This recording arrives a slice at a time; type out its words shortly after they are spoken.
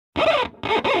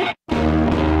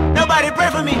Somebody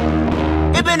pray for me.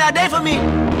 It been a day for me.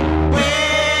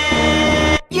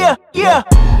 Yeah, yeah.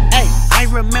 Hey, I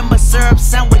remember syrup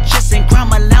sandwiches and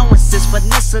crime allowances.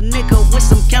 Finesse a nigga with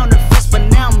some counterfeits, but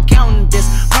now I'm counting this.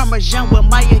 Parmesan where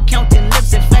my accountant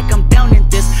lives. In fact, I'm down in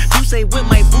this. You say with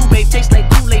my boo babe tastes like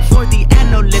Kool-Aid for the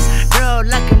analyst. Girl,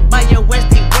 I can buy your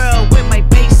Westie world with my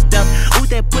base stuff. Ooh,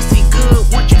 that pussy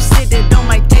good. Once you sit it on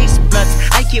my taste buds,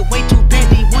 I get way too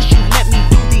petty once you let me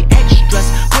do the extras.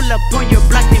 Pull up on your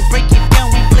block and break it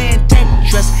down. We playing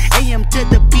Tetris. AM to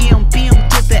the PM, PM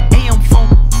to the AM phone.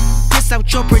 Piss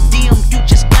out your per diem, you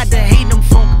just gotta hate them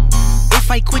funk. If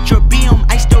I quit your BM,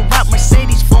 I still rock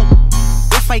Mercedes funk.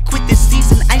 If I quit this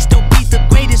season, I still be the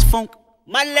greatest funk.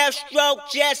 My left stroke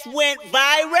just went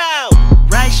viral.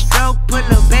 Right stroke put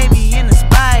a baby in a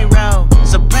spiral.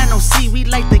 Soprano C, we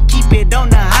like to keep it on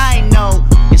the high note.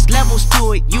 It's levels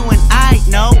to it, you and I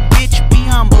know. Bitch, be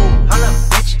humble. Hold up,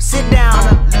 bitch. Sit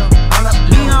down.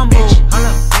 Be humble.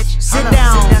 Sit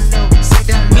down.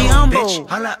 Be humble.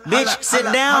 Bitch,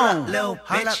 sit down.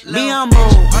 Be humble.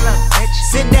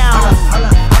 Sit down.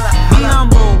 Be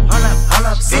humble.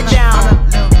 Sit down.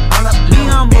 Be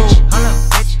humble.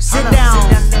 Sit down.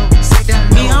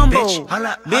 Be humble.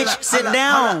 Bitch, sit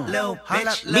down.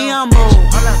 Be humble.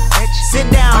 Sit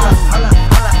down.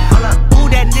 Who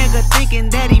that nigga thinking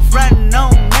that he frontin'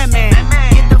 on that man?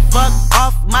 Get the fuck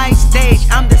off my stage,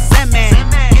 I'm the Sandman.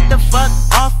 Get the fuck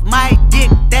off my dick,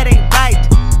 that ain't right.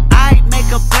 I make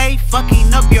a play,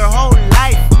 fucking up your whole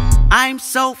life. I'm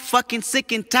so fucking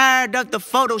sick and tired of the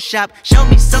Photoshop. Show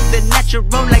me something natural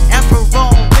like Afro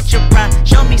with your pride.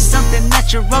 Show me something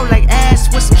natural like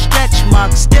ass with some stretch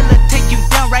marks. Still'll take you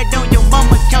down right on your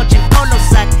mama couch in polo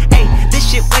socks. Ayy, this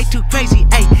shit way too crazy.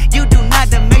 Ayy, you do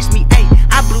not amaze me. Ayy,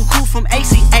 I blew cool from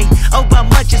ACA.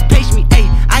 Obama just page me. Ayy,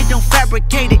 I don't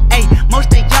fabricate it. Ayy,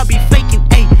 most of y'all be faking.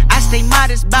 Ayy, I stay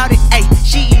modest about it. Ayy,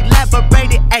 she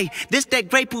elaborated. Ayy, this that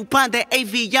Grey Poupon, that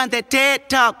AV on that TED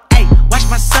Talk. Ayy, watch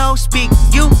my soul speak,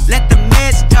 you let the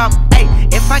meds talk.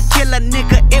 Ayy, if I kill a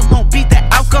nigga, it won't be the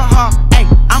alcohol. Ayy,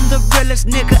 I'm the realest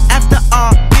nigga after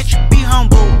all. Bitch, be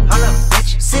humble. Hold up,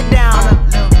 bitch. Sit down.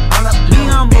 Be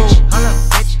humble.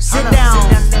 Sit down.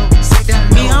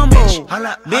 Be humble.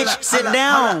 Bitch, sit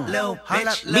down.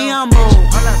 Be humble.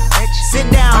 Sit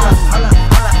down.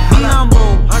 Be humble.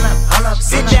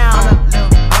 Sit down.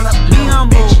 Be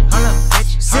humble.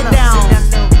 Sit down.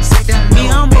 Be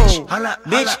humble.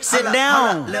 Bitch, sit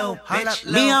down.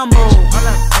 Be humble.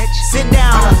 Sit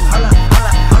down.